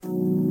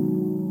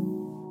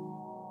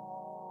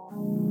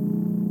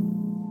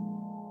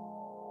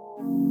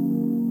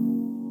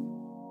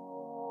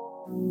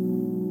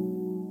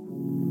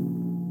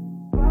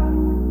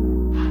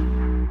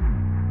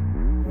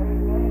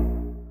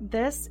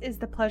This is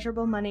the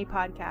Pleasurable Money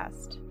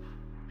Podcast.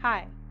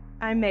 Hi,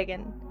 I'm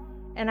Megan,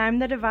 and I'm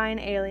the divine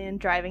alien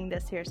driving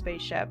this here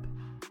spaceship.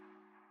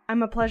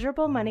 I'm a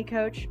pleasurable money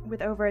coach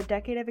with over a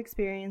decade of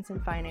experience in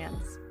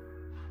finance.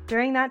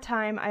 During that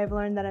time, I have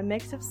learned that a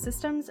mix of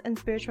systems and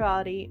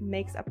spirituality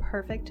makes a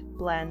perfect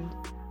blend.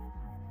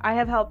 I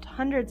have helped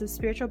hundreds of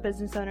spiritual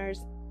business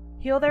owners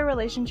heal their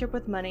relationship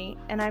with money,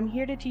 and I'm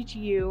here to teach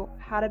you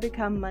how to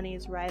become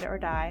money's ride or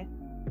die.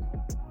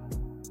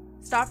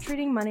 Stop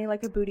treating money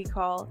like a booty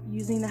call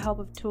using the help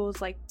of tools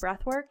like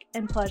breathwork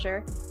and pleasure,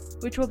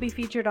 which will be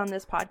featured on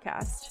this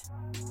podcast.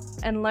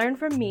 And learn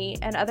from me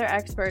and other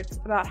experts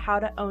about how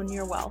to own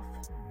your wealth.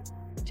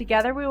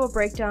 Together we will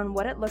break down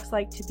what it looks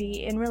like to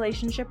be in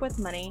relationship with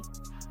money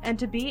and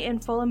to be in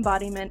full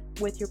embodiment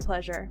with your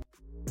pleasure.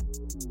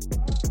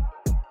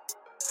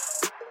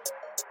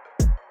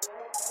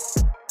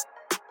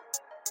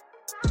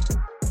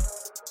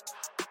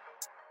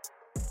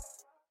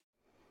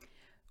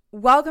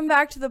 Welcome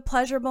back to the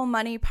Pleasurable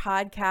Money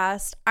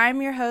Podcast.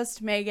 I'm your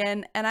host,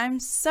 Megan, and I'm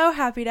so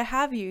happy to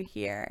have you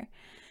here.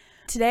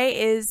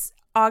 Today is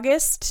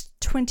August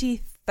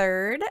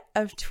 23rd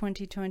of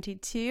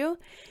 2022,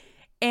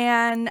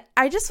 and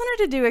I just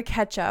wanted to do a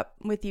catch-up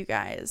with you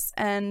guys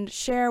and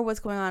share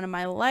what's going on in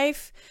my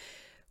life,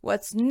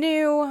 what's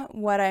new,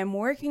 what I'm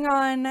working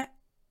on,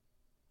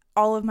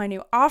 all of my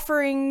new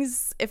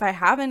offerings. If I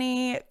have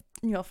any,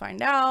 you'll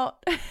find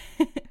out.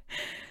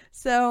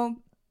 So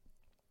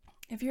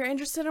if you're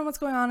interested in what's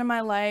going on in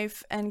my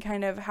life and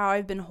kind of how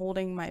I've been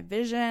holding my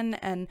vision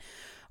and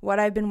what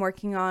I've been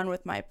working on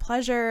with my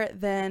pleasure,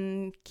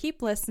 then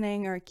keep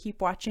listening or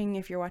keep watching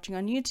if you're watching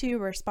on YouTube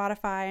or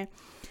Spotify.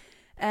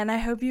 And I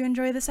hope you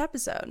enjoy this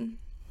episode.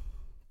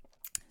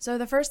 So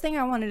the first thing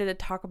I wanted to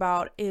talk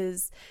about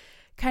is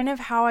kind of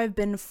how I've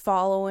been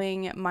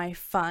following my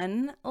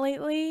fun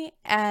lately,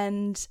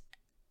 and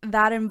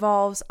that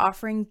involves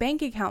offering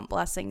bank account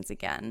blessings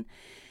again.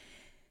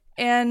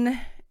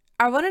 And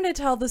I wanted to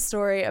tell the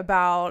story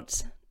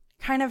about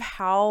kind of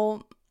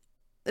how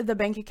the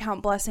bank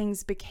account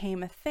blessings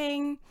became a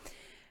thing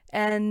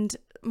and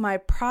my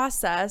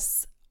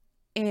process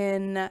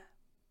in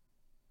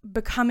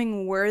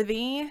becoming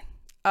worthy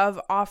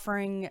of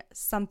offering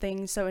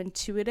something so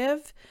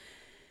intuitive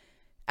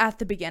at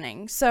the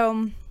beginning.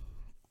 So,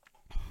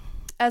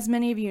 as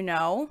many of you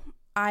know,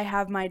 I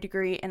have my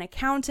degree in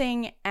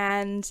accounting,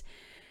 and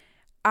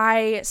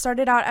I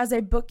started out as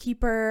a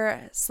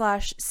bookkeeper /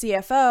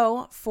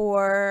 CFO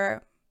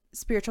for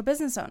spiritual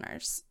business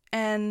owners.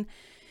 And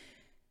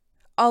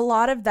a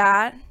lot of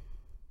that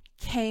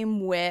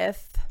came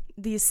with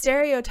these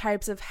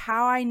stereotypes of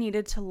how I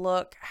needed to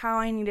look, how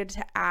I needed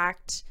to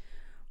act,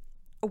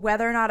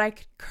 whether or not I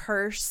could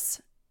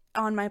curse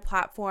on my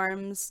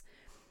platforms,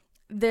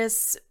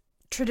 this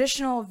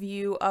traditional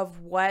view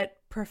of what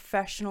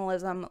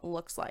professionalism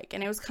looks like.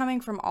 And it was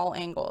coming from all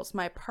angles.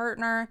 My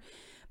partner,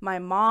 my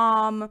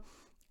mom,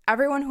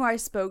 everyone who I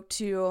spoke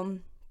to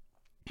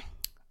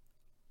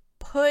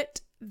put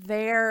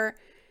their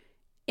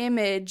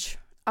image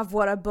of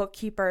what a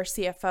bookkeeper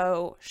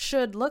CFO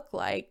should look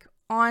like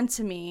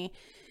onto me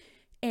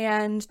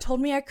and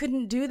told me I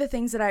couldn't do the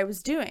things that I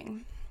was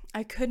doing.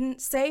 I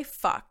couldn't say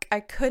fuck.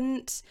 I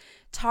couldn't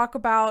talk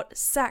about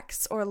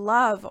sex or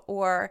love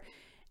or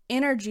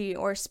energy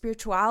or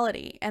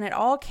spirituality. And it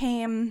all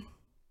came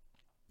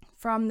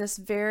from this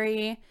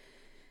very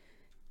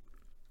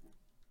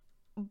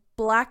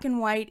black and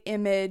white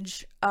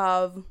image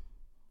of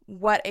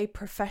what a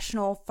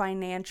professional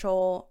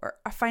financial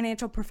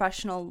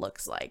professional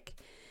looks like.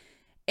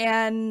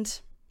 And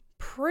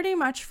pretty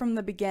much from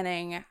the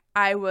beginning,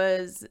 I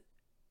was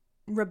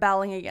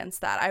rebelling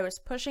against that. I was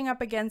pushing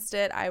up against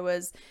it. I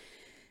was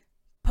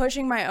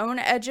pushing my own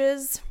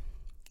edges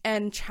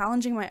and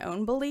challenging my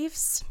own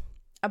beliefs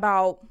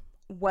about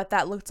what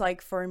that looked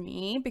like for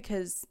me,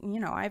 because, you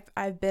know,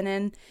 I've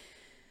been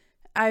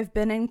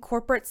in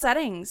corporate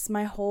settings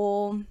my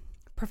whole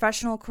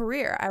professional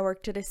career. I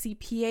worked at a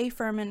CPA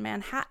firm in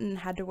Manhattan,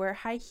 had to wear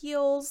high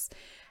heels,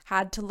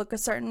 had to look a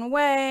certain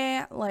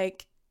way,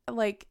 like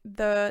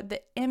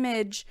the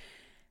image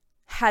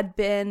had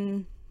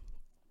been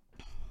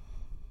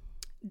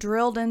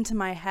drilled into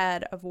my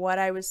head of what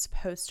I was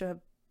supposed to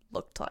have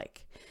looked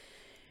like.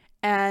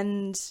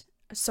 And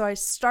so I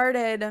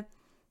started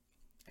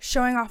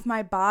showing off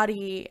my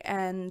body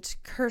and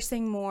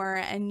cursing more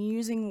and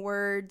using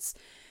words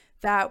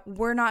that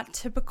were not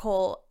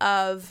typical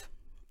of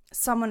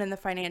someone in the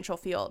financial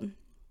field.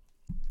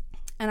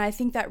 And I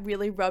think that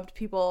really rubbed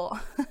people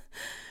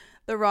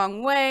the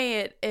wrong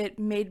way. It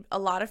made a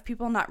lot of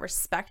people not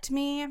respect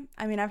me.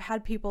 I mean, I've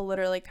had people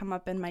literally come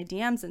up in my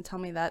DMs and tell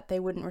me that they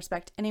wouldn't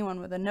respect anyone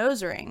with a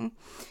nose ring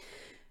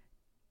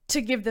to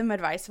give them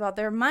advice about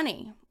their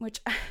money, which,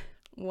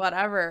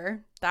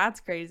 whatever, that's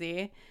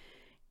crazy.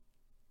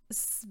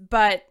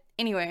 But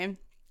anyway,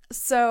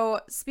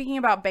 so speaking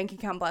about bank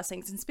account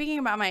blessings and speaking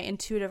about my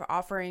intuitive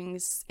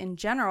offerings in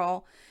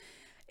general,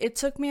 it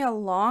took me a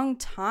long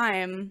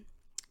time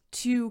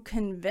to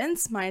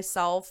convince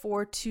myself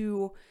or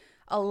to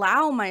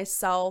allow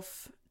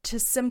myself to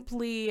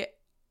simply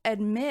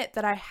admit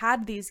that I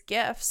had these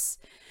gifts.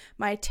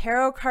 My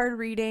tarot card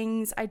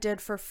readings I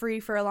did for free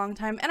for a long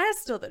time, and I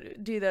still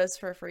do those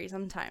for free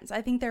sometimes.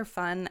 I think they're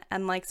fun,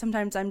 and like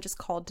sometimes I'm just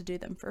called to do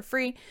them for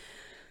free.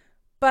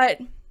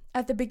 But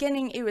at the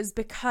beginning, it was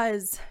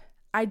because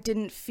I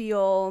didn't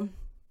feel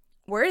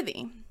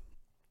worthy.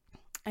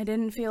 I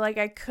didn't feel like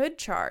I could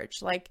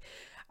charge. Like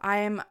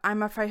I'm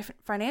a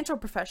financial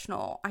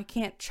professional. I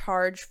can't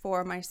charge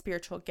for my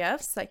spiritual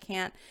gifts. I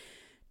can't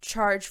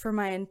charge for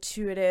my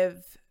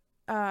intuitive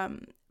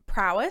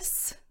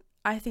prowess.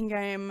 I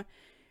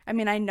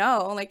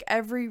know like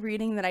every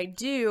reading that I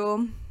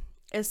do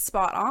is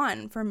spot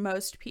on for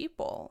most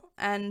people.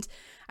 And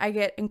I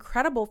get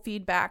incredible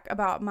feedback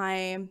about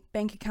my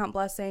bank account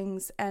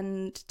blessings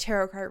and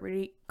tarot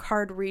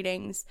card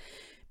readings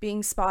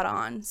being spot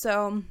on.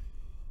 So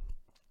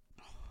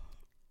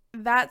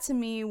that to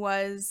me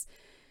was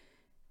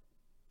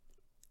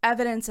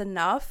evidence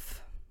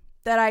enough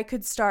that I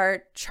could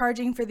start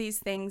charging for these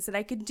things, that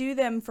I could do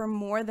them for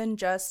more than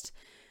just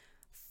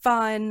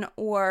fun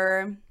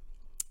or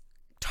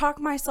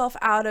talk myself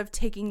out of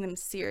taking them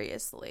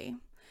seriously.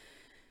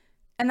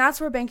 And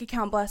that's where bank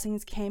account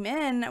blessings came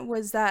in,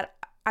 was that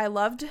I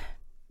loved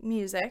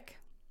music.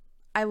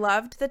 I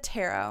loved the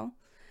tarot.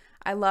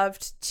 I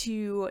loved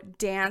to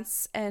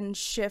dance and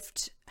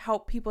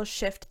help people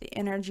shift the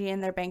energy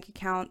in their bank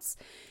accounts.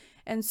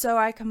 And so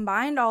I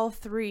combined all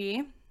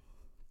three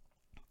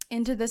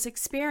into this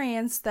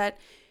experience that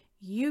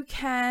you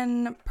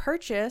can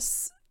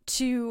purchase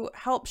to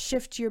help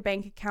shift your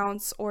bank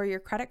accounts or your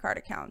credit card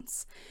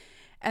accounts.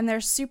 And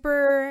they're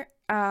super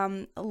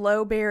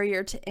low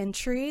barrier to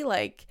entry.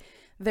 Like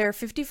they're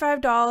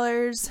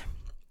 $55.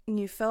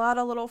 You fill out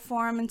a little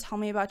form and tell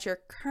me about the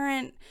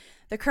current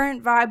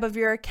vibe of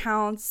your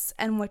accounts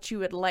and what you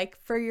would like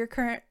for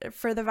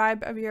the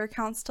vibe of your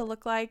accounts to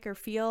look like or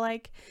feel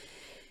like.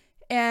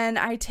 And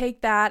I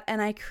take that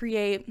and I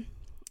create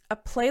a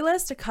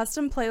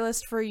custom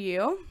playlist for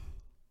you.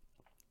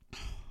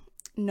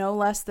 No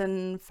less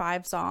than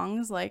 5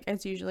 songs. Like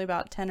it's usually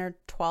about 10 or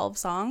 12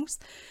 songs,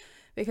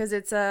 because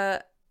it's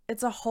a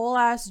whole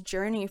ass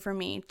journey for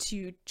me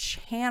to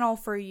channel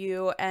for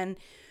you and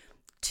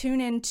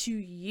tune into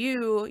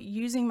you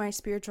using my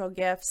spiritual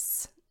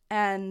gifts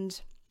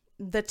and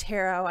the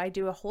tarot. I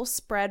do a whole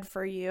spread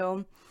for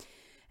you,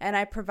 and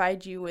I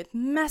provide you with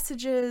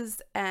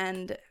messages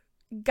and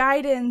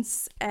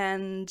guidance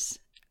and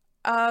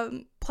a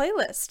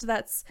playlist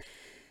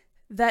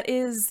that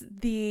is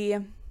the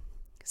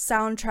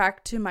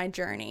soundtrack to my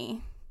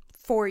journey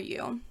for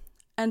you.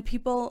 And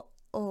people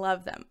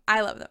love them.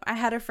 I love them. I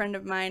had a friend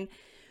of mine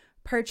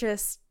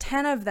purchase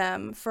 10 of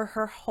them for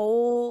her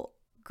whole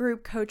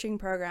group coaching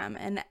program,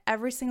 and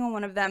every single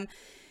one of them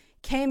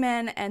came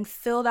in and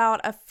filled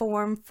out a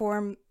form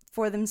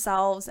for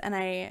themselves, and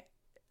I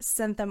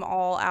sent them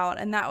all out,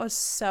 and that was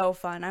so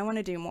fun. I want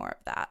to do more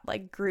of that,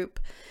 like group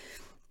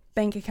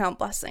bank account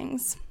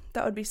blessings.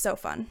 That would be so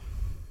fun.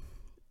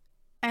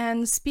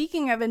 And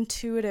speaking of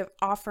intuitive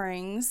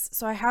offerings,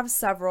 so I have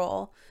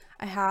several.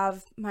 I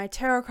have my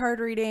tarot card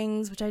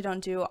readings, which I don't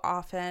do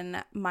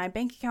often, my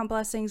bank account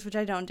blessings, which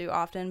I don't do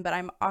often, but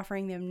I'm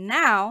offering them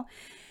now.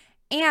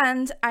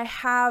 And I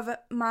have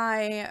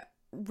my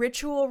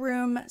Ritual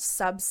Room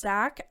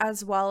Substack,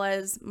 as well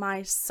as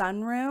my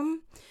Sun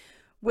Room,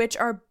 which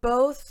are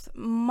both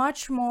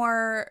much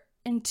more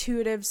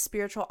intuitive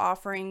spiritual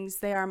offerings.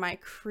 They are my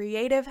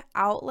creative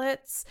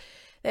outlets.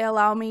 They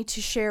allow me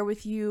to share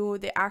with you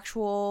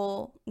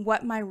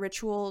what my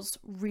rituals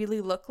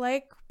really look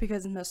like,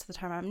 because most of the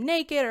time I'm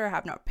naked or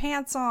have no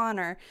pants on,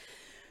 or,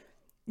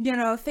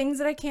 things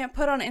that I can't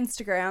put on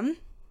Instagram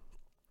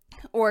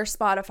or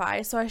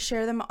Spotify. So I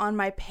share them on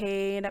my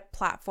paid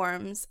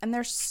platforms, and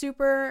they're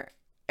super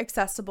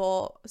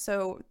accessible.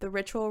 So the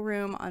Ritual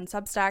Room on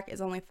Substack is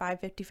only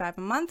 $5.55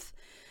 a month,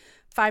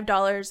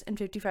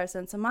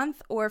 $5.55 a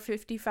month, or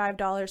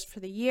 $55 for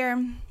the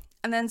year.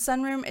 And then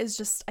Sunroom is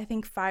just, I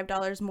think,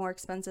 $5 more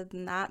expensive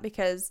than that,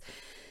 because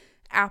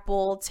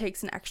Apple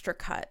takes an extra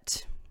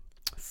cut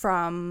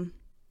from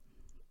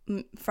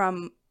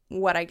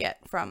what I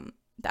get from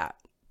that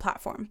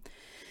platform.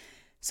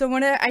 So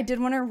I did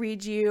want to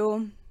read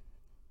you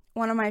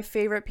one of my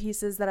favorite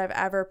pieces that I've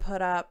ever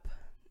put up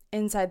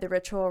inside the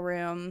Ritual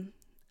Room,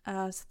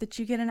 so that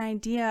you get an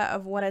idea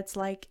of what it's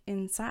like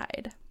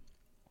inside.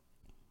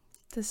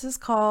 This is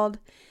called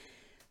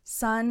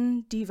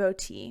Sun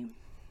Devotee.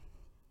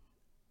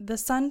 The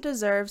sun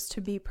deserves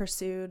to be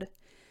pursued.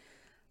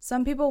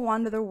 Some people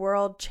wander the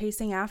world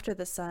chasing after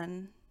the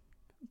sun.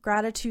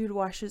 Gratitude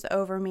washes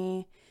over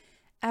me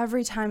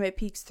every time it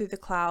peeks through the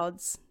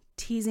clouds,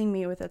 teasing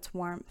me with its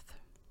warmth.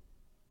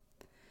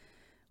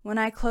 When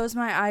I close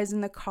my eyes in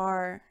the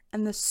car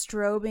and the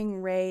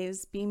strobing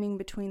rays beaming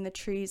between the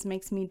trees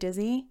makes me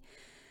dizzy,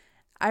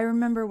 I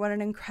remember what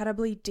an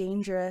incredibly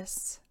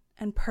dangerous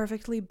and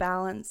perfectly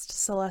balanced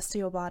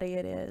celestial body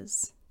it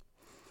is.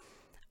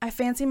 I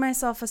fancy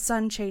myself a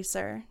sun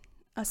chaser,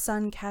 a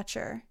sun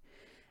catcher,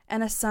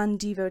 and a sun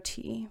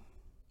devotee.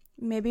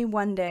 Maybe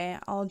one day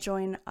I'll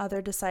join other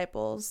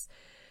disciples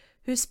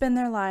who spend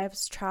their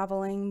lives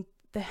traveling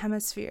the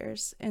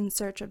hemispheres in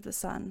search of the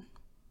sun.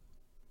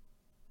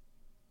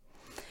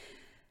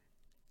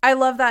 I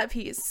love that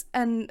piece,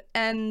 and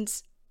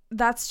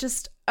that's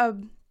just a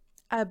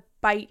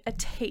bite, a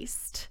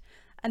taste,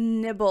 a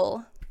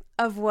nibble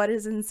of what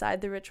is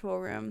inside the ritual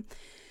room.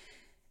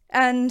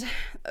 And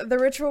the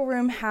ritual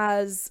room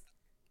has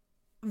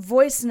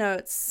voice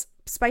notes,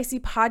 spicy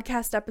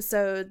podcast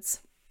episodes,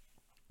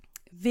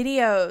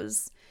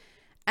 videos,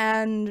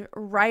 and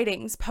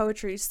writings,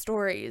 poetry,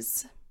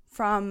 stories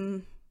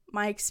from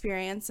my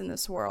experience in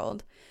this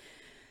world.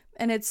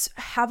 And it's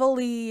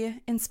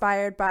heavily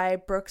inspired by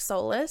Brooke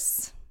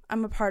Solis.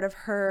 I'm a part of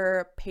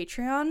her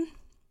Patreon.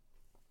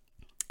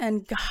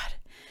 And God,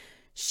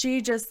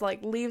 she just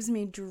like leaves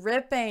me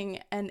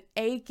dripping and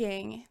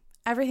aching,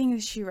 everything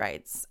that she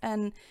writes.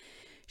 And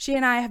she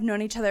and I have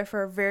known each other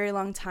for a very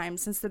long time,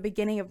 since the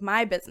beginning of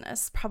my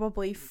business,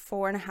 probably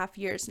 4.5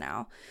 years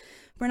now.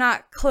 We're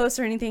not close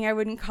or anything. I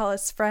wouldn't call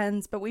us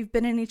friends, but we've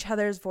been in each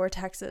other's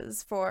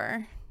vortexes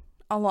for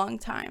a long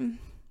time.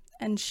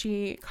 And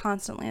she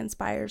constantly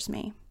inspires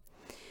me.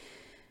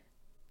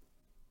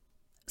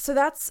 So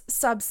that's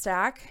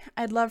Substack.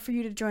 I'd love for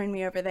you to join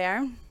me over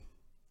there.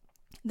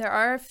 There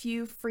are a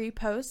few free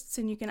posts,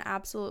 and you can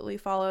absolutely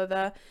follow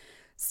the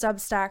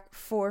Substack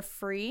for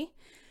free,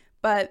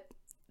 but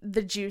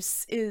the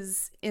juice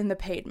is in the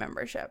paid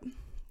membership.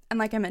 And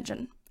like I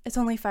mentioned, it's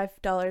only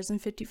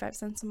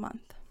 $5.55 a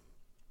month.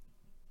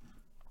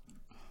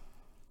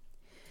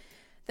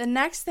 The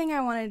next thing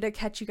I wanted to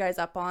catch you guys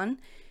up on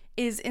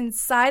is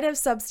inside of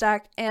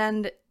Substack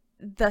and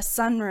the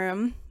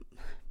Sunroom,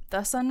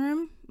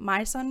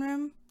 my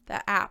Sunroom,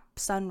 the app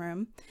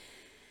Sunroom.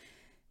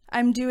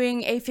 I'm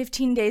doing a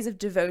 15 days of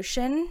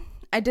devotion.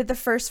 I did the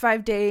first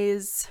 5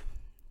 days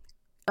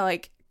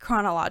like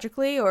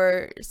chronologically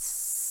or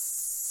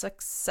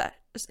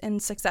in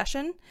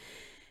succession.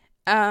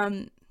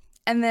 And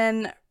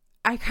then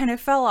I kind of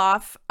fell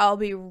off. I'll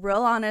be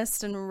real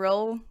honest and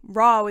real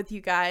raw with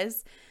you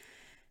guys.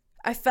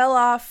 I fell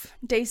off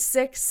day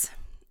 6.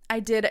 I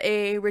did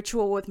a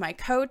ritual with my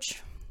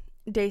coach.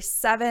 Day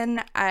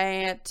 7,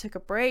 I took a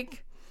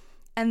break.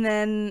 And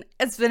then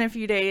it's been a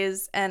few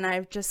days and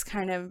I've just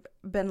kind of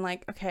been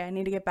like, okay, I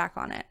need to get back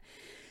on it.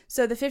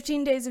 So the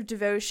 15 days of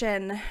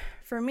devotion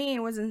for me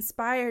was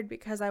inspired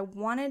because I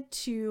wanted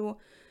to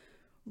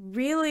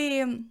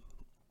really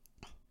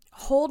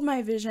hold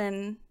my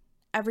vision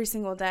every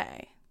single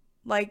day.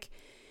 Like,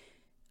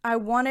 I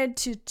wanted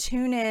to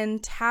tune in,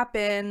 tap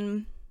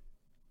in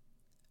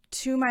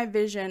to my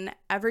vision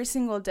every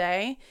single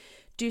day,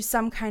 do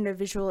some kind of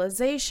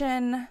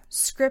visualization,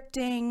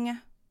 scripting,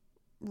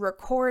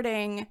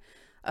 recording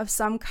of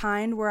some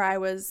kind where I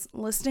was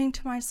listening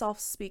to myself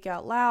speak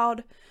out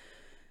loud.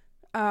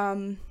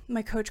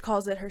 My coach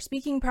calls it her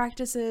speaking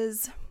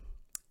practices.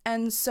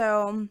 And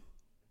so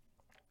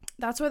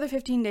that's where the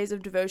 15 days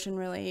of devotion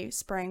really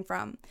sprang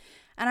from.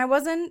 And I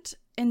wasn't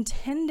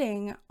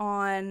intending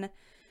on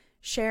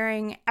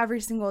sharing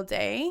every single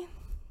day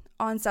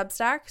on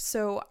Substack.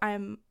 So I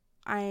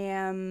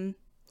am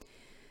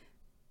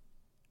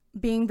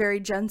being very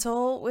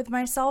gentle with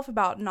myself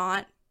about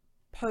not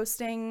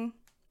posting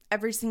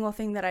every single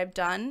thing that I've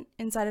done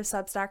inside of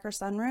Substack or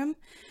Sunroom.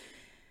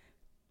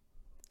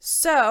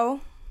 So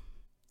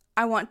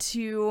I want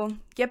to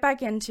get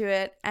back into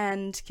it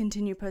and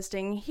continue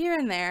posting here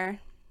and there.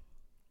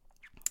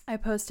 I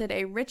posted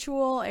a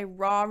ritual, a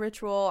raw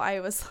ritual. I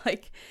was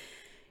like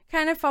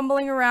kind of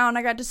fumbling around.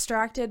 I got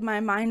distracted. My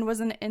mind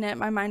wasn't in it.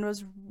 My mind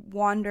was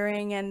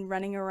wandering and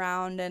running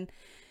around,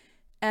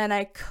 and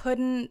I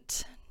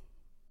couldn't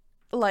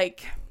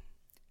like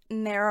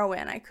narrow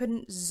in. I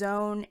couldn't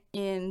zone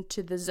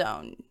into the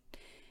zone.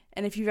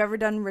 And if you've ever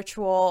done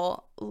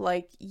ritual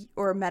like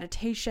or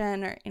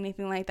meditation or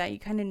anything like that, you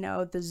kind of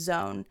know the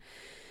zone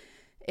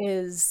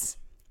is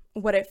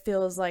what it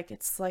feels like.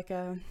 It's like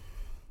a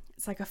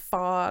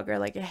fog or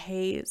like a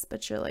haze,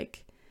 but you're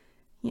like,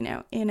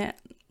 in it.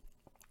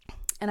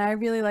 And I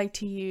really like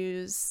to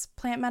use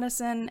plant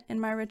medicine in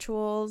my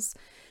rituals.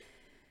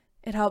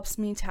 It helps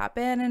me tap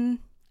in, and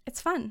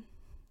it's fun.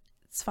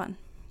 It's fun.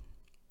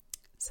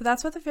 So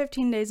that's what the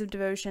 15 days of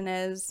devotion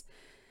is.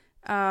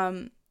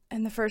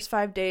 And the first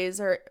 5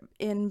 days are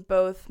in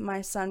both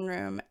my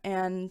Sunroom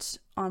and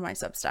on my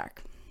Substack,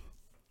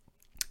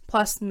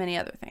 plus many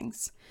other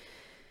things.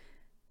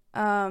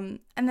 And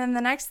then the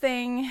next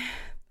thing,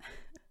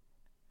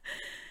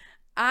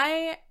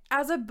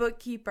 as a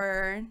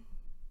bookkeeper,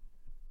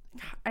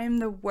 I am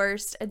the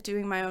worst at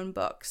doing my own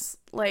books.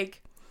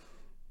 Like,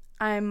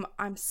 I'm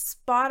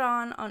spot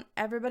on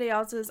everybody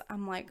else's.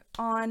 I'm like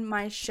on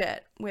my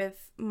shit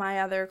with my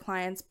other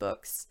clients'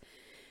 books.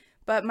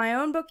 But my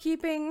own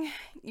bookkeeping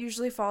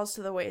usually falls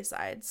to the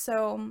wayside.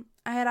 So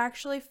I had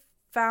actually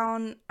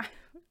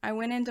I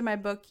went into my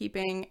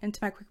bookkeeping, into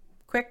my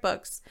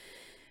QuickBooks,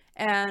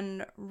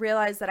 and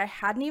realized that I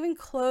hadn't even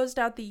closed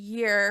out the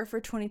year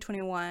for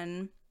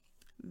 2021.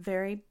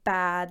 Very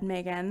bad,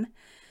 Megan.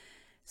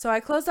 So I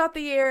closed out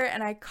the year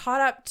and I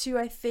caught up to,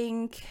 I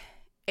think,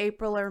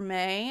 April or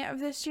May of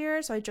this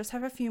year. So I just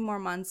have a few more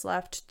months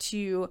left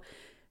to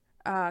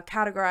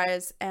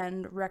categorize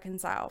and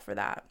reconcile for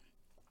that.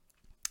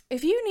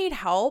 If you need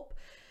help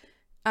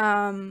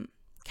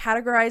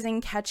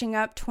categorizing, catching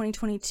up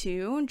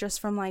 2022, just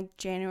from like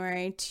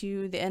January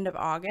to the end of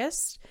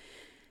August,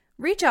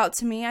 reach out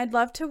to me. I'd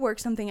love to work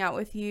something out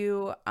with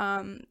you.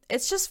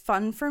 It's just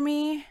fun for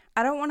me.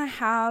 I don't want to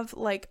have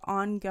like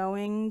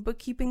ongoing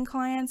bookkeeping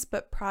clients,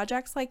 but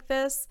projects like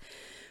this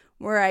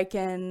where I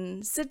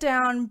can sit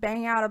down,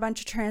 bang out a bunch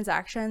of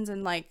transactions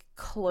and like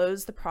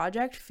close the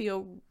project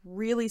feel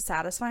really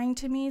satisfying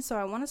to me. So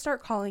I want to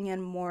start calling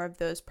in more of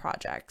those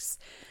projects.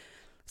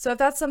 So if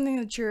that's something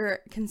that you're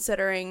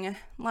considering,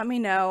 let me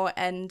know.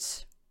 And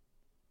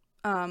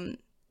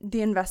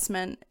the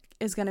investment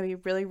is going to be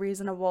really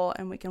reasonable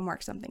and we can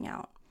work something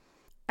out.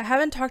 I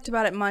haven't talked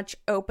about it much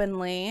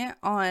openly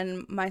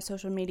on my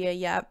social media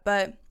yet,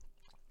 but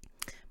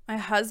my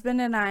husband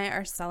and I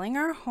are selling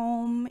our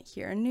home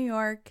here in New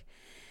York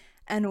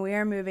and we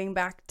are moving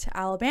back to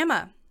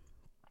Alabama,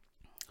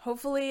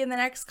 hopefully in the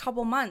next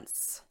couple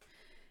months.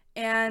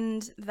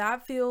 And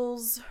that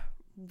feels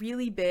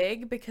really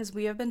big because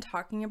we have been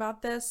talking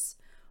about this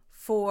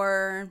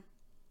for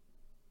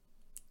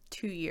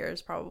 2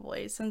 years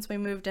probably since we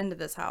moved into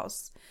this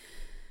house.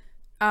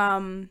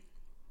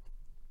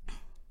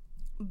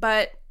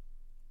 But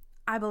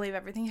I believe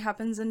everything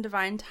happens in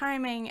divine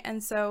timing.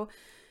 And so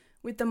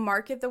with the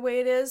market the way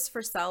it is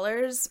for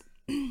sellers,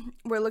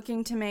 we're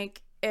looking to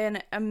make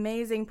an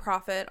amazing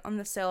profit on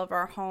the sale of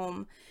our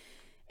home.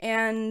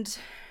 And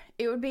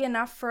it would be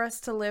enough for us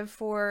to live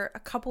for a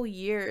couple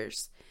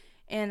years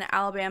in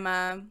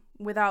Alabama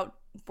without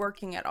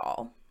working at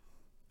all.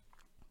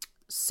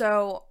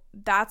 So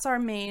that's our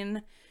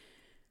main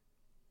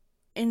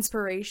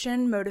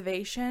inspiration,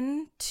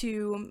 motivation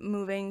to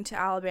moving to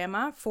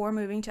Alabama,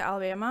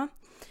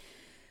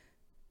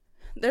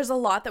 There's a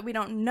lot that we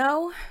don't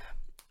know,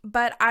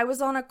 but I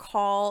was on a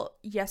call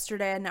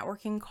yesterday, a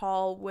networking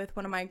call with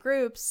one of my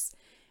groups,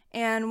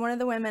 and one of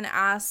the women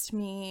asked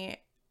me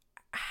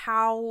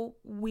how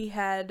we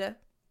had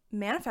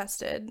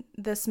manifested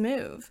this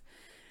move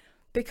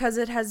because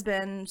it has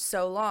been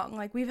so long.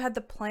 Like, we've had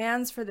the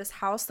plans for this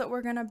house that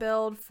we're going to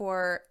build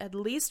for at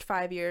least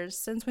 5 years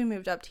since we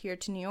moved up here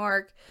to New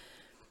York.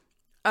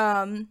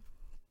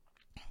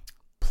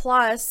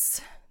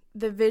 Plus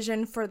the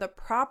vision for the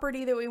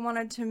property that we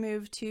wanted to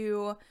move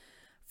to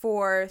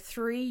for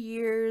 3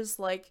 years.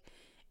 Like,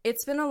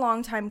 it's been a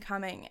long time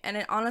coming. And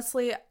it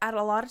honestly, at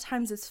a lot of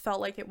times, it's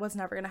felt like it was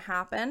never going to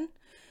happen.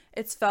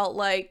 It's felt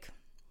like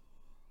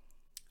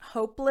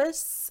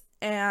hopeless.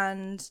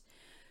 And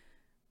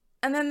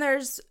then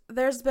there's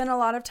been a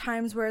lot of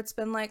times where it's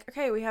been like,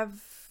 okay, we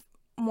have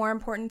more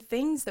important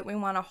things that we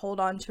want to hold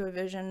on to a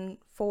vision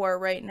for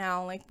right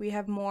now. Like, we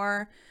have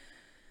more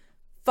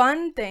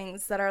fun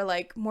things that are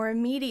like more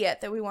immediate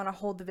that we want to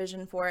hold the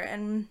vision for.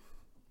 And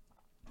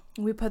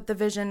we put the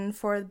vision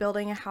for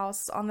building a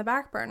house on the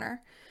back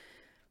burner.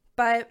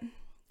 But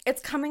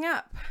it's coming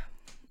up.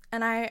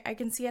 And I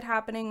can see it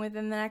happening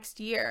within the next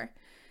year.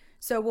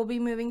 So we'll be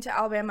moving to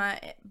Alabama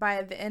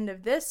by the end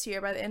of this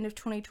year, by the end of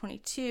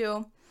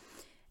 2022.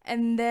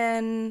 And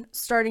then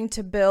starting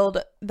to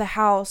build the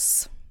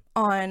house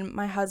on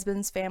my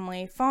husband's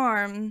family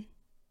farm,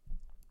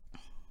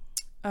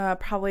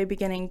 probably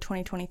beginning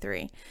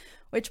 2023.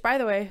 Which, by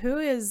the way,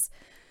 who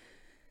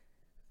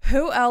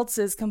else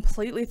is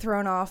completely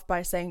thrown off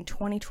by saying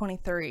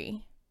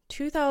 2023?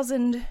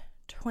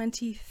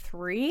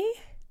 2023?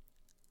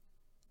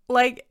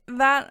 Like,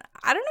 that,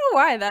 I don't know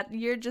why that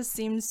year just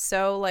seems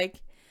so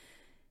like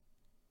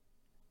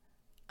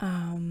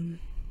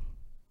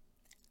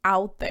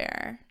out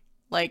there,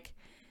 like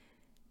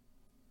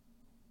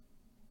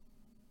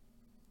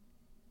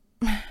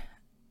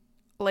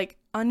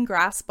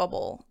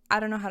ungraspable. I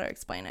don't know how to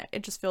explain it.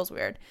 It just feels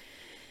weird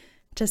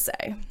to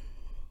say.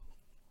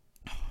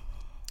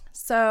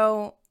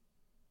 So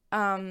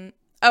I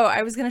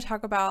was going to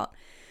talk about,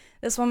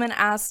 this woman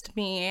asked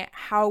me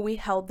how we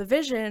held the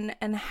vision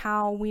and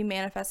how we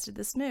manifested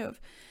this move.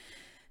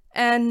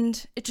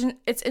 And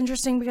it's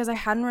interesting because I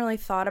hadn't really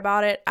thought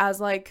about it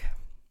as like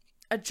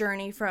a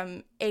journey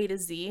from A to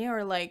Z,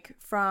 or like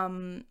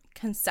from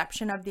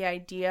conception of the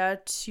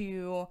idea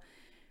to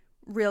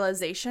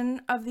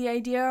realization of the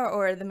idea,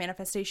 or the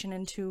manifestation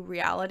into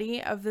reality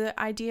of the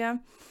idea.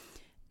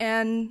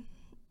 And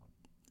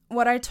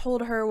what I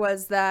told her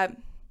was that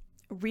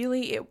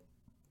really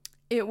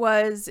it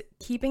was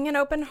keeping an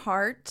open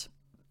heart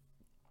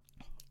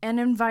and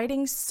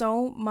inviting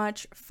so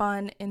much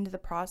fun into the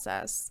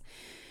process.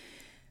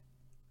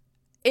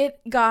 It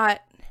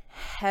got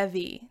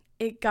heavy.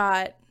 It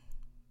got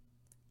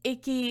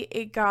icky.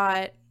 It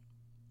got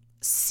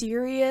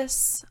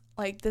serious.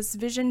 Like, this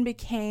vision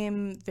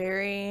became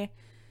very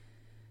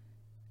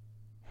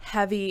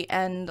heavy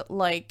and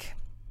like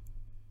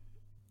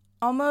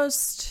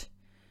almost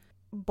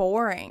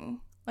boring.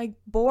 Like,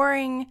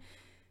 boring,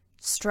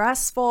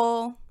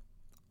 stressful,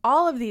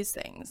 all of these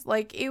things.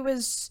 Like,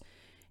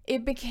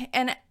 it became,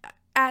 and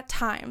at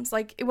times,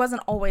 like, it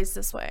wasn't always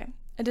this way.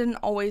 It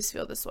didn't always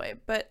feel this way,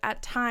 but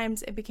at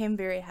times it became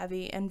very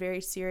heavy and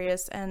very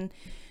serious and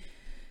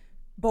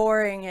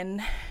boring,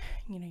 and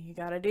you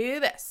gotta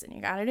do this and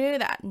you gotta do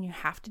that and you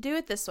have to do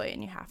it this way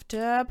and you have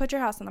to put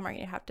your house on the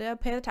market, you have to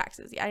pay the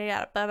taxes, yada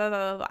yada, blah blah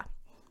blah blah blah.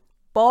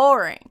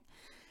 Boring.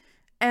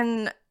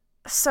 And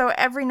so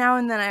every now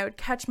and then I would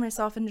catch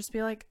myself and just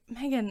be like,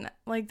 Megan,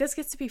 like, this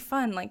gets to be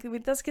fun. Like,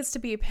 this gets to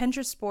be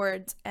Pinterest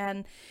boards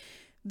and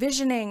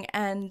visioning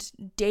and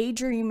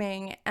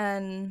daydreaming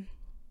and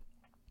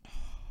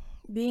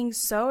being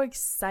so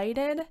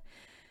excited.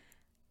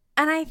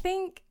 And I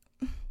think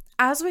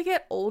as we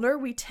get older,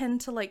 we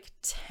tend to like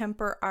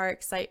temper our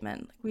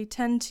excitement. We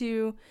tend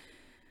to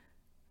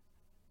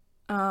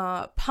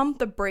pump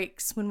the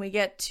brakes when we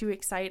get too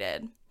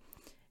excited.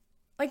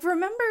 Like,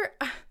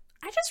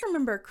 I just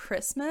remember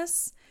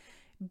Christmas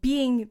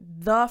being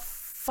the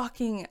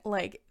fucking,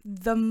 like,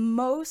 the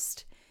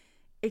most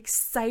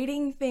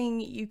exciting thing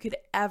you could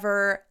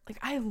ever, like,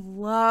 I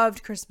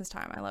loved Christmas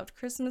time. I loved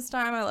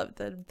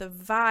the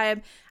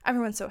vibe.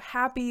 Everyone's so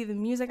happy. The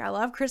music. I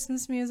love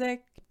Christmas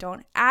music.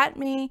 Don't at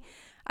me.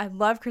 I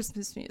love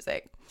Christmas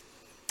music.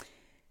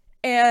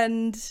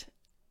 And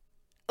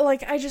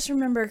like, I just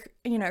remember,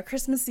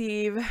 Christmas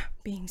Eve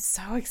being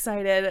so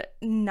excited,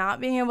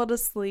 not being able to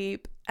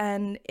sleep,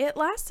 and it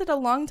lasted a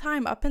long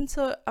time up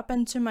into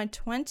my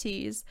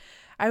 20s.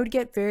 I would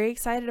get very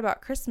excited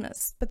about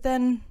Christmas, but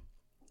then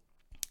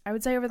I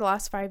would say over the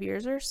last 5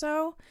 years or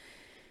so,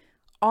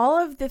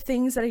 all of the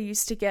things that I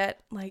used to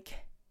get like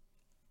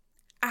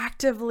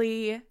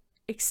actively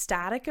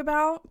ecstatic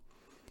about,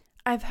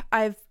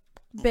 I've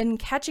been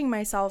catching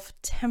myself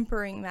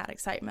tempering that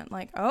excitement.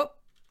 Like, oh,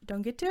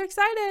 don't get too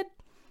excited.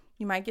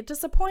 You might get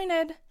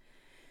disappointed.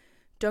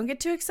 Don't get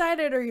too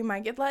excited or you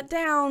might get let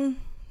down.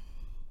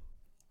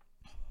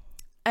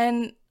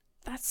 And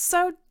that's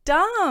so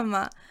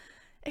dumb.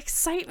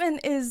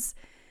 Excitement is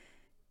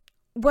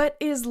what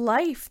is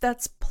life.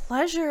 That's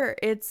pleasure.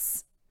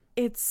 It's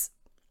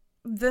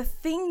the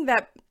thing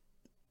that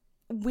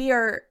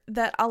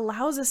that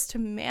allows us to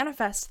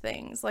manifest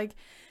things. Like,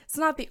 it's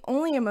not the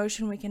only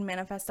emotion we can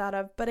manifest out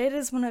of, but it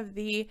is one of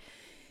the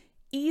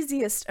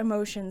easiest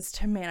emotions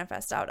to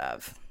manifest out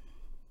of.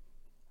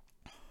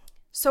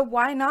 So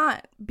why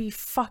not be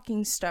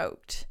fucking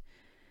stoked?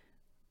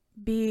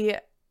 Be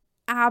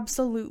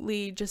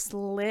absolutely just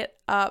lit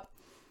up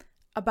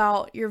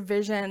about your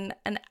vision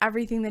and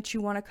everything that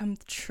you want to come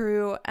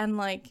true, and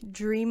like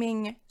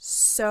dreaming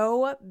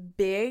so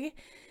big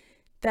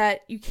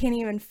that you can't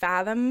even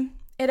fathom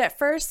it at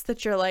first,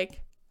 that you're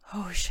like,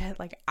 oh shit,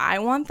 like, I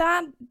want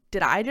that?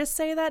 Did I just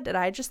say that? Did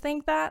I just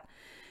think that?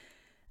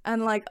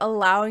 And like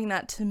allowing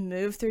that to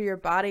move through your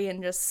body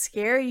and just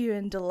scare you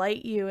and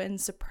delight you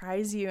and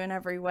surprise you in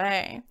every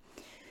way.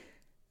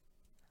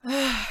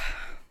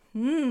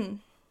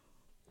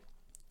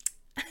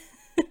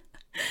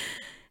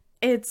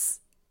 It's,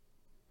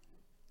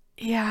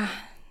 yeah,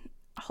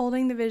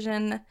 holding the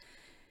vision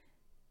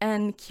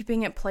and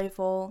keeping it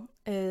playful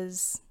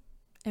is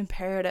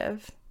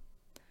imperative.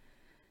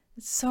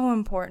 It's so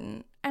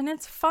important. And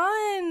it's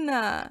fun.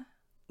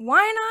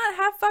 Why not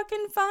have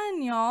fucking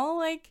fun, y'all?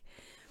 Like,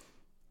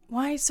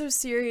 why so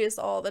serious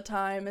all the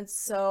time? It's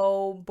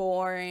so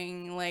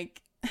boring.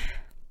 Like,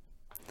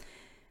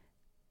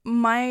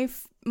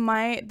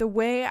 the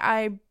way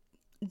I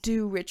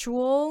do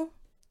ritual,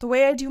 the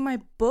way I do my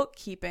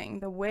bookkeeping,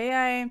 the way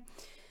I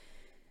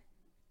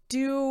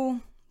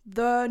do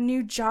the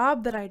new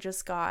job that I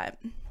just got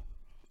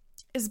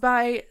is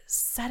by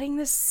setting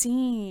the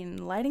scene,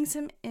 lighting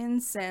some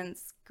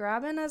incense,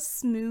 grabbing a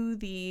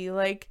smoothie.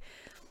 Like,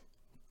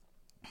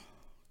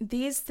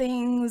 these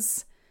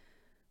things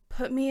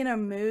put me in a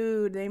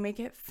mood. They make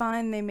it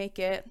fun. They make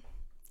it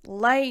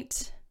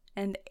light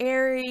and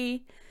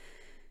airy.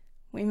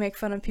 We make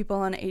fun of people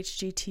on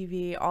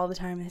HGTV all the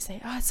time. They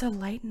say, oh, it's so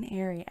light and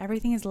airy.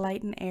 Everything is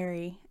light and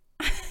airy.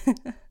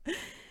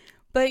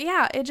 But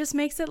yeah, it just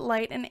makes it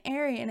light and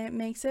airy, and it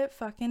makes it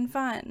fucking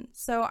fun.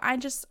 So I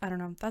don't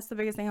know. That's the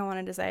biggest thing I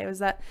wanted to say, was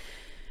that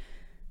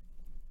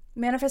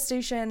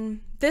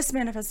this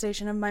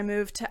manifestation of my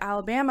move to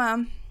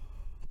Alabama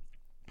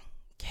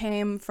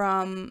came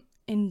from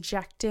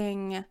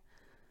injecting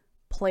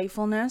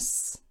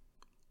playfulness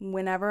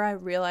whenever I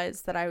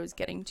realized that I was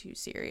getting too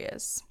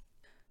serious.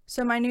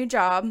 So my new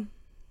job,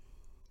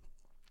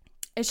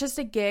 it's just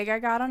a gig I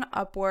got on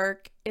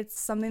Upwork. It's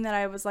something that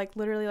I was like,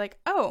 literally like,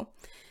 oh,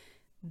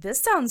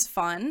 this sounds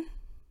fun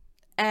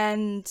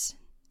and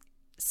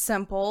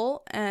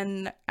simple,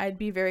 and I'd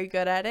be very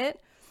good at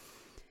it.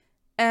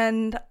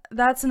 And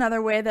that's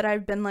another way that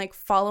I've been like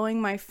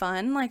following my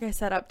fun, like I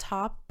said up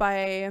top,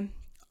 by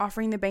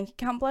offering the bank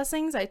account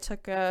blessings. I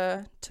took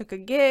a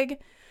gig.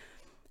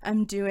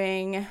 I'm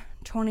doing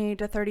 20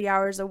 to 30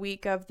 hours a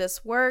week of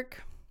this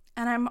work,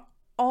 and I'm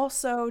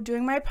also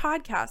doing my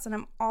podcast, and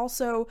I'm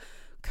also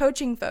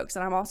coaching folks,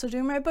 and I'm also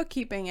doing my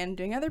bookkeeping and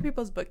doing other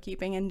people's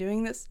bookkeeping and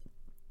doing this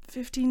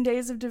 15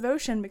 days of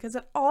devotion, because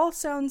it all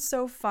sounds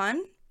so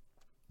fun.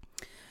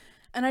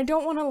 And I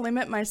don't want to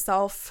limit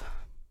myself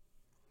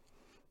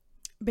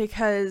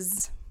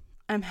because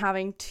I'm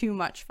having too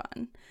much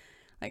fun.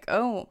 Like,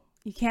 oh,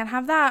 you can't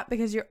have that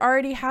because you're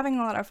already having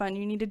a lot of fun.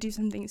 You need to do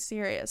something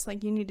serious.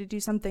 Like, you need to do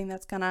something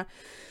that's gonna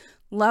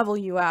level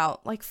you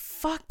out. Like,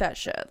 fuck that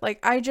shit. Like,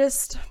 I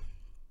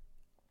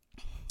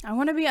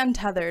want to be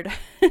untethered.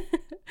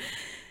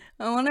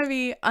 I want to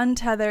be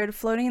untethered,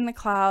 floating in the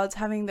clouds,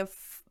 having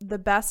the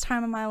best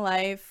time of my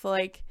life.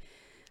 Like,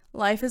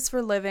 life is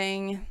for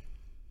living.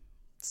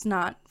 It's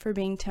not for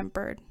being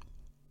tempered.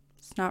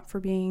 It's not for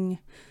being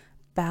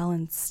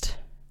balanced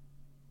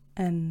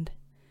and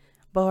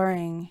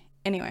boring.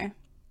 Anyway,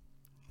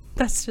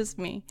 that's just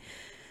me.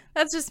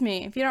 That's just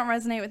me. If you don't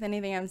resonate with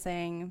anything I'm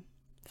saying,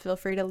 feel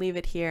free to leave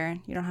it here.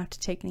 You don't have to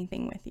take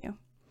anything with you.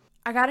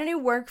 I got a new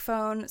work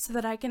phone so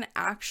that I can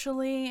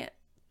actually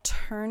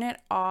turn it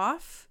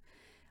off.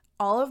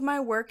 All of my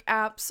work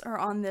apps are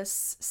on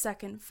this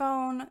second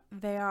phone.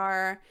 They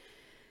are,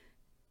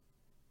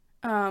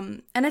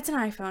 and it's an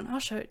iPhone. I'll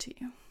show it to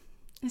you.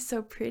 It's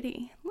so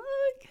pretty.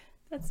 Look,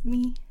 that's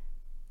me.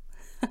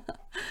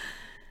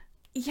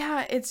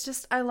 Yeah, it's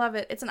just, I love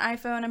it. It's an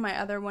iPhone and my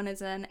other one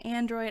is an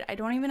Android. I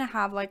don't even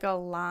have like a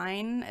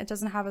line. It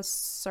doesn't have a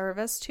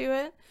service to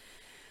it.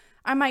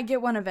 I might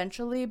get one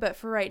eventually, but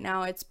for right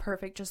now, it's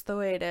perfect just the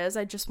way it is.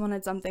 I just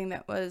wanted something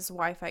that was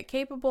Wi-Fi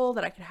capable,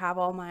 that I could have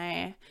all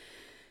my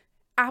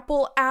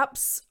Apple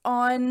apps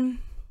on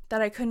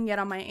that I couldn't get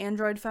on my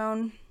Android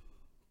phone,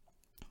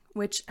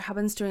 which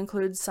happens to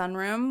include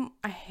Sunroom.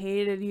 I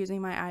hated using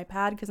my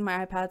iPad because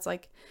my iPad's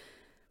like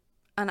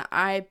an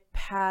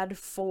iPad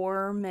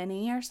 4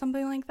 mini or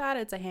something like that.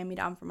 It's a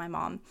hand-me-down from my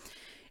mom.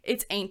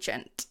 It's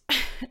ancient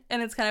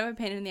and it's kind of a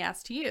pain in the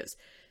ass to use.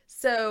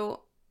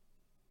 So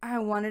I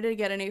wanted to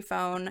get a new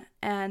phone,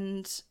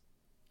 and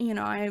you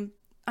know, I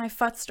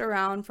futzed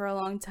around for a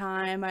long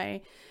time.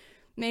 I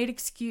made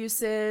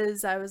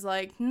excuses. I was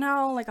like,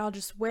 no, like I'll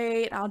just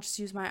wait. I'll just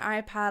use my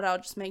iPad. I'll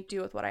just make do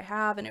with what I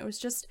have. And it was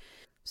just,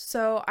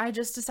 so I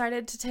just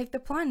decided to take the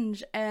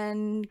plunge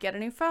and get a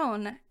new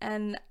phone.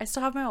 And I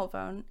still have my old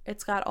phone.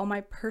 It's got all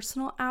my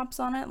personal apps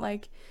on it,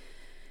 like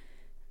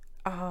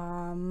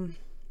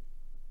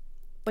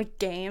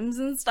games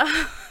and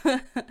stuff.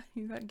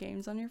 You got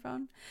games on your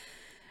phone?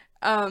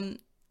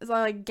 It's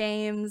like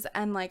games,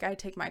 and like I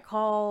take my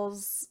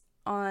calls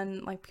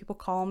on, like people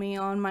call me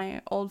on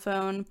my old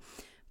phone,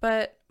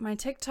 but my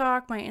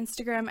TikTok, my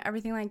Instagram,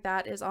 everything like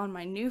that is on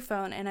my new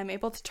phone, and I'm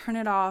able to turn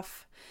it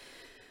off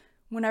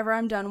whenever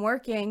I'm done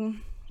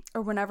working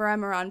or whenever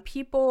I'm around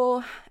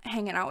people,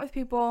 hanging out with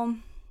people.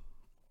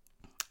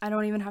 I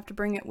don't even have to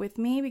bring it with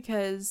me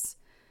because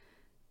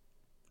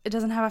it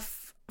doesn't have a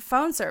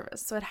phone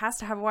service, so it has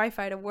to have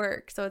Wi-Fi to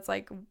work. So it's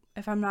like,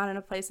 if I'm not in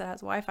a place that has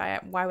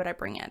Wi-Fi, why would I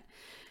bring it?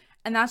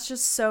 And that's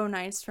just so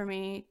nice for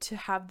me to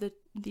have the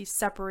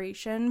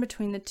separation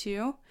between the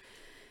two.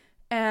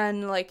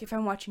 And like if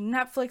I'm watching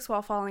Netflix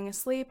while falling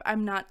asleep,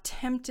 I'm not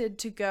tempted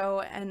to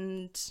go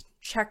and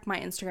check my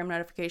Instagram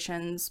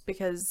notifications,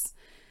 because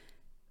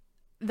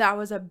that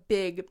was a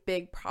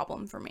big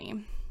problem for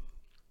me.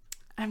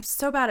 I'm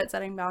so bad at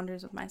setting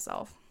boundaries with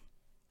myself.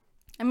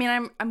 I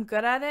mean, I'm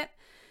good at it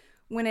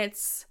when it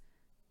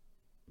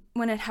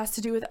has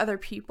to do with other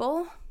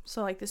people.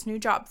 So like this new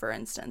job, for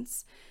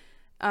instance,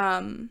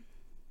 one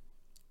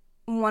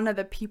of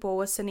the people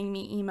was sending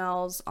me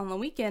emails on the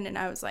weekend, and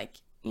I was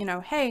like, you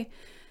know, hey,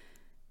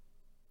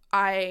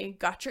 I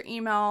got your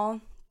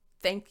email.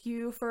 Thank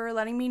you for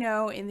letting me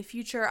know. In the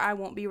future, I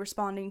won't be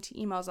responding to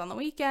emails on the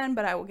weekend,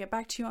 but I will get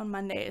back to you on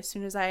Monday as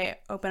soon as I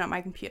open up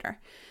my computer.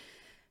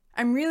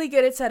 I'm really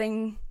good at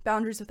setting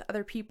boundaries with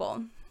other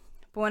people,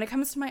 but when it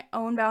comes to my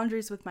own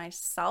boundaries with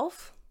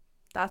myself,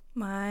 that's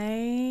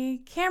my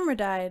camera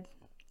died.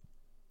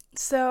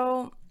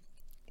 So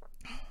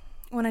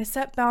when I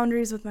set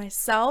boundaries with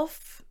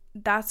myself,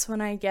 that's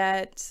when I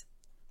get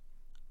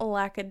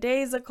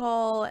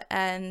lackadaisical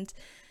and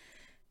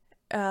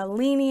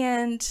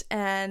lenient,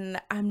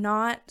 and I'm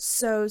not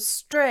so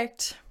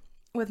strict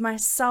with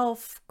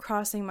myself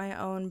crossing my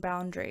own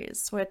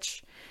boundaries,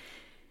 which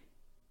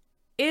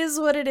is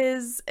what it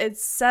is. It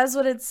says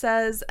what it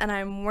says, and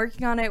I'm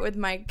working on it with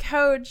my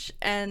coach,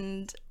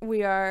 and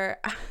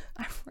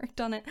I've worked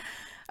on it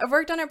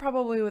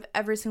probably with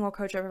every single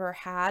coach I've ever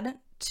had,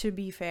 to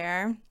be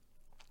fair,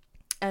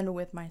 and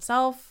with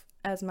myself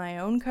as my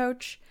own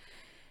coach.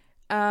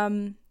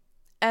 And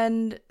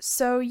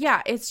so,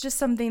 yeah, it's just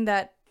something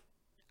that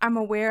I'm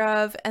aware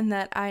of and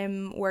that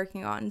I'm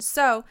working on.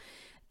 So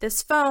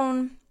this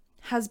phone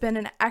has been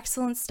an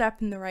excellent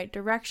step in the right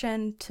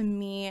direction to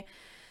me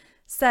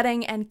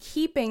setting and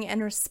keeping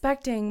and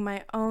respecting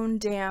my own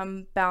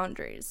damn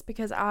boundaries,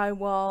 because I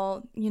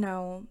will, you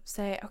know,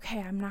 say, okay,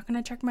 I'm not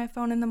going to check my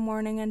phone in the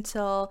morning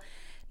until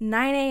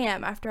 9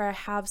 a.m. after I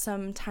have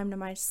some time to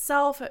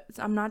myself.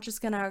 I'm not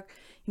just going to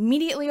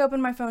immediately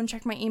open my phone,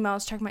 check my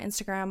emails, check my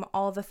Instagram,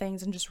 all of the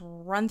things, and just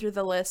run through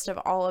the list of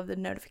all of the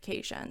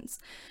notifications.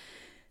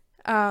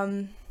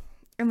 And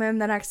then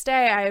the next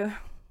day I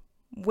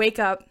wake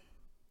up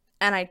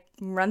and I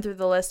run through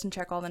the list and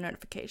check all the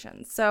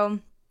notifications. So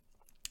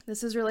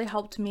this has really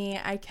helped me.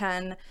 I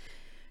can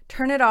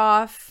turn it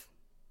off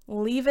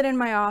leave it in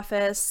my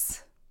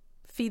office,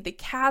 feed the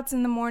cats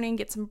in the morning,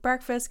 get some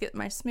breakfast, get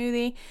my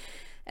smoothie,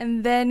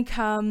 and then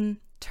come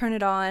turn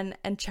it on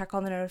and check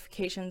all the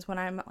notifications when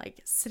I'm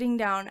like sitting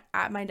down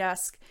at my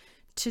desk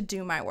to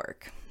do my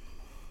work.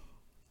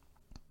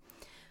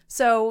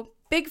 So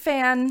big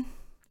fan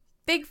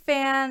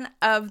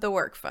of the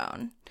work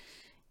phone.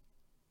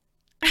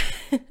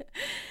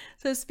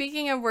 So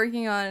speaking of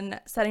working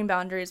on setting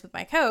boundaries with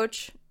my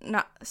coach,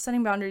 not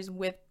setting boundaries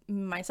with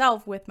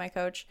myself, with my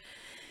coach,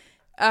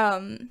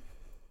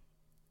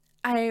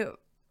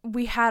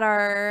 we had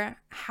our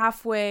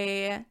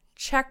halfway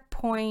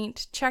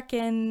checkpoint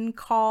check-in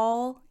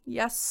call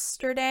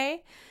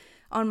yesterday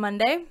on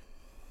Monday.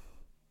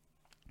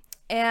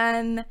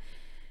 And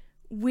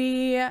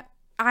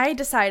I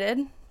decided,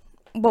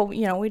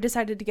 we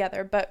decided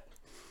together, but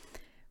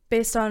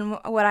based on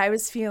what I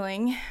was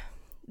feeling,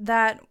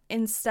 that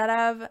instead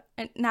of,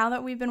 now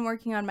that we've been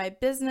working on my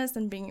business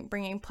and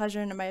bringing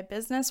pleasure into my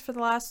business for the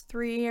last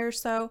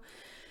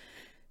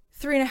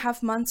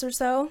 3.5 months or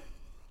so,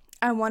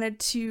 I wanted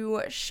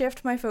to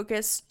shift my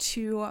focus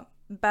to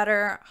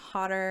better,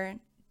 hotter,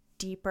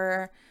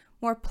 deeper,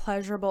 more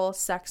pleasurable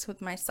sex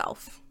with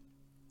myself.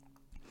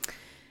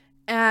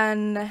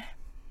 And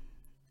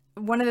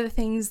one of the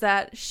things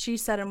that she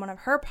said in one of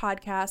her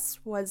podcasts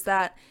was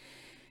that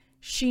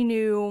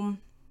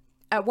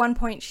at one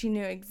point she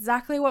knew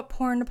exactly what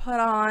porn to put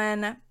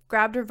on,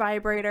 grabbed her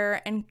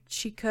vibrator, and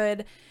she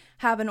could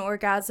have an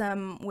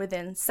orgasm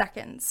within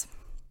seconds.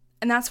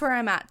 And that's where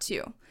I'm at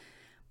too.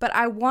 But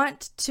I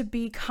want to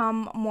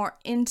become more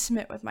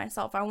intimate with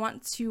myself. I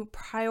want to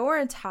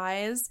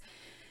prioritize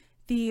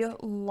the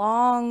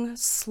long,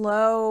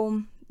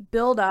 slow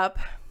build-up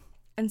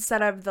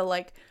instead of the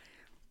like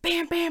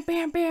bam, bam,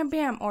 bam, bam,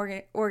 bam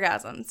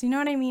orgasms. You know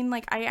what I mean?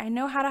 Like I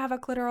know how to have a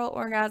clitoral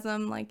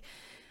orgasm. Like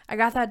I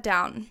got that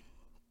down.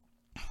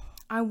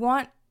 I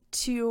want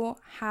to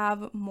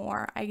have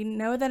more. I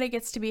know that it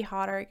gets to be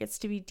hotter, it gets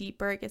to be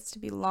deeper, it gets to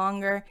be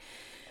longer,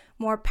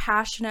 more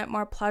passionate,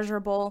 more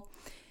pleasurable.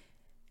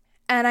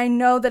 And I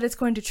know that it's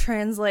going to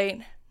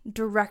translate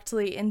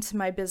directly into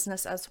my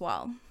business as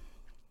well.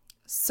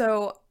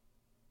 So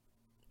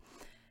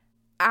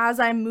as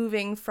I'm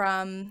moving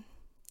from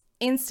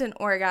instant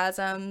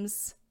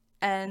orgasms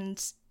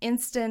and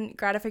instant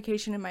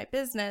gratification in my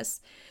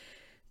business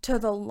to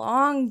the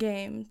long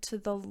game, to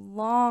the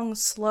long,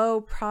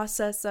 slow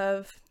process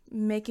of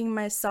making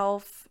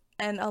myself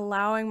and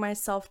allowing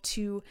myself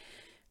to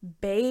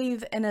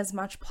bathe in as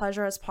much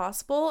pleasure as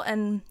possible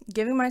and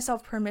giving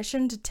myself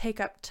permission to take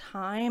up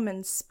time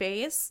and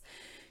space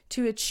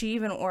to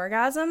achieve an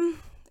orgasm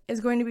is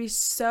going to be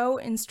so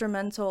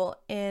instrumental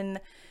in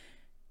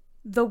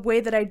the way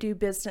that I do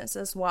business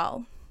as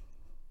well.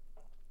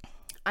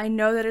 I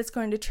know that it's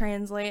going to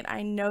translate.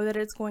 I know that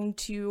it's going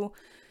to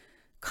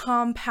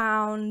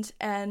compound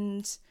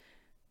and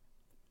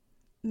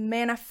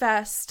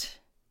manifest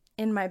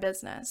in my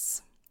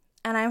business.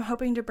 And I'm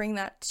hoping to bring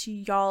that to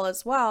y'all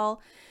as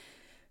well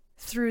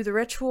through the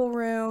ritual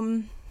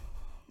room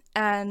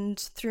and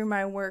through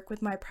my work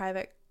with my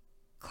private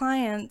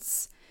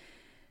clients,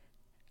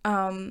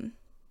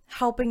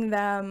 helping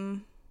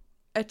them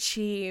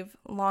achieve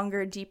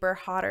longer, deeper,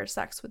 hotter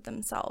sex with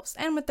themselves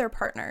and with their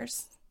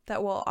partners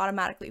that will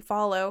automatically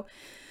follow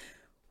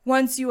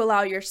once you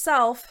allow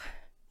yourself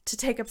to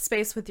take up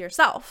space with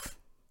yourself.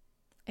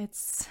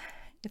 It's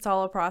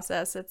all a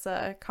process. It's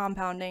a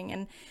compounding,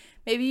 and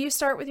maybe you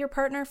start with your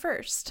partner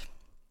first.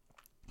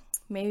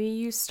 Maybe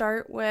you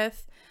start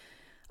with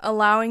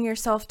allowing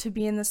yourself to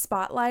be in the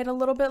spotlight a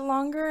little bit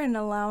longer and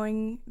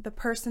allowing the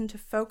person to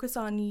focus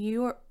on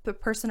you, or the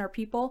person or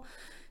people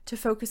to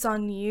focus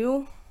on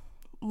you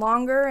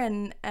longer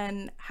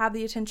and have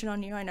the attention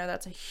on you. I know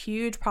that's a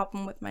huge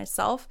problem with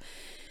myself.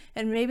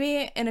 And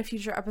maybe in a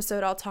future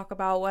episode, I'll talk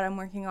about what I'm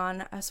working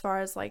on as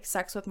far as like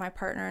sex with my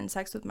partner and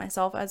sex with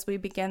myself as we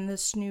begin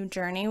this new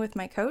journey with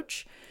my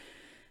coach.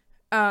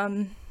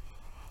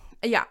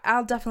 Yeah,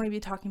 I'll definitely be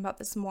talking about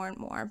this more and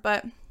more,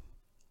 but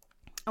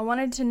I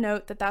wanted to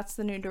note that that's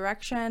the new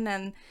direction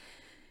and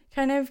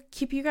kind of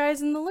keep you guys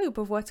in the loop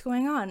of what's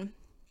going on.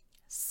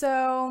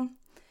 So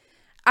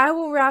I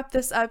will wrap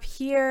this up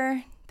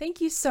here.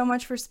 Thank you so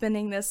much for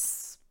spending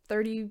this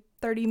 30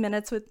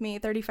 minutes with me,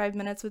 35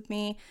 minutes with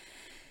me.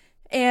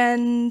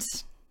 And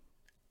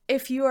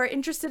if you are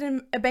interested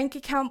in a bank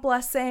account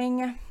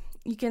blessing,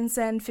 you can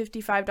send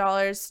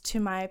 $55 to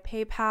my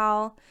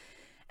PayPal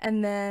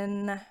and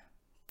then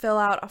fill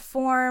out a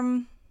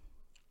form.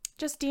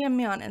 Just DM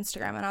me on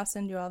Instagram and I'll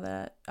send you all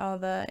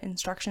the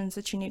instructions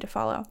that you need to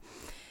follow.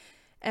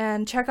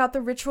 And check out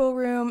the ritual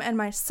room and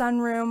my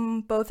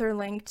sunroom. Both are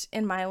linked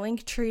in my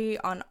link tree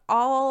on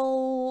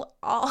all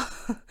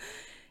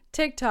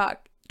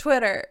TikTok,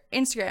 Twitter,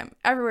 Instagram,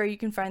 everywhere you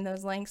can find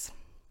those links.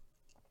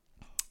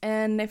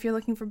 And if you're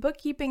looking for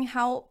bookkeeping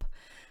help,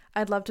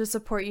 I'd love to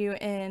support you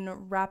in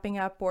wrapping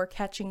up or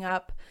catching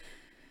up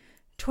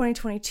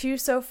 2022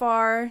 so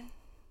far.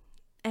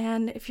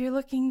 And if you're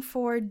looking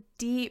for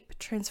deep,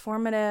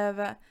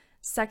 transformative,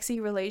 sexy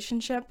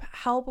relationship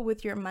help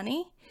with your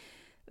money,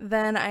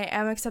 then I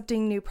am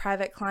accepting new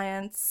private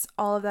clients.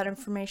 All of that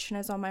information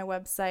is on my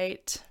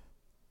website.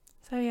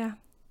 So yeah,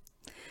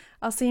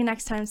 I'll see you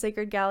next time,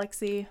 Sacred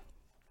Galaxy.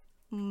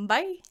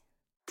 Bye.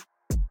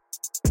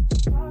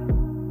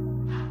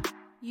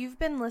 You've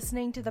been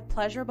listening to the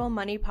Pleasurable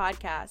Money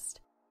Podcast.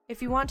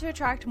 If you want to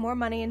attract more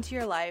money into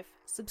your life,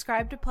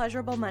 subscribe to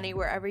Pleasurable Money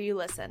wherever you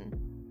listen.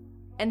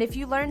 And if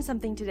you learned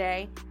something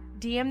today,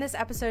 DM this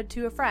episode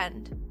to a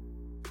friend.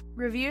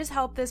 Reviews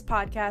help this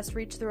podcast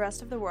reach the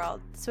rest of the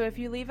world, so if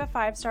you leave a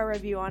 5-star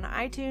review on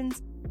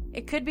iTunes,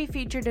 it could be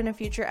featured in a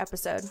future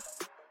episode.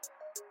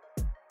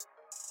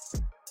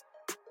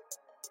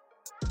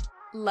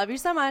 Love you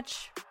so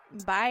much.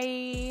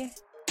 Bye.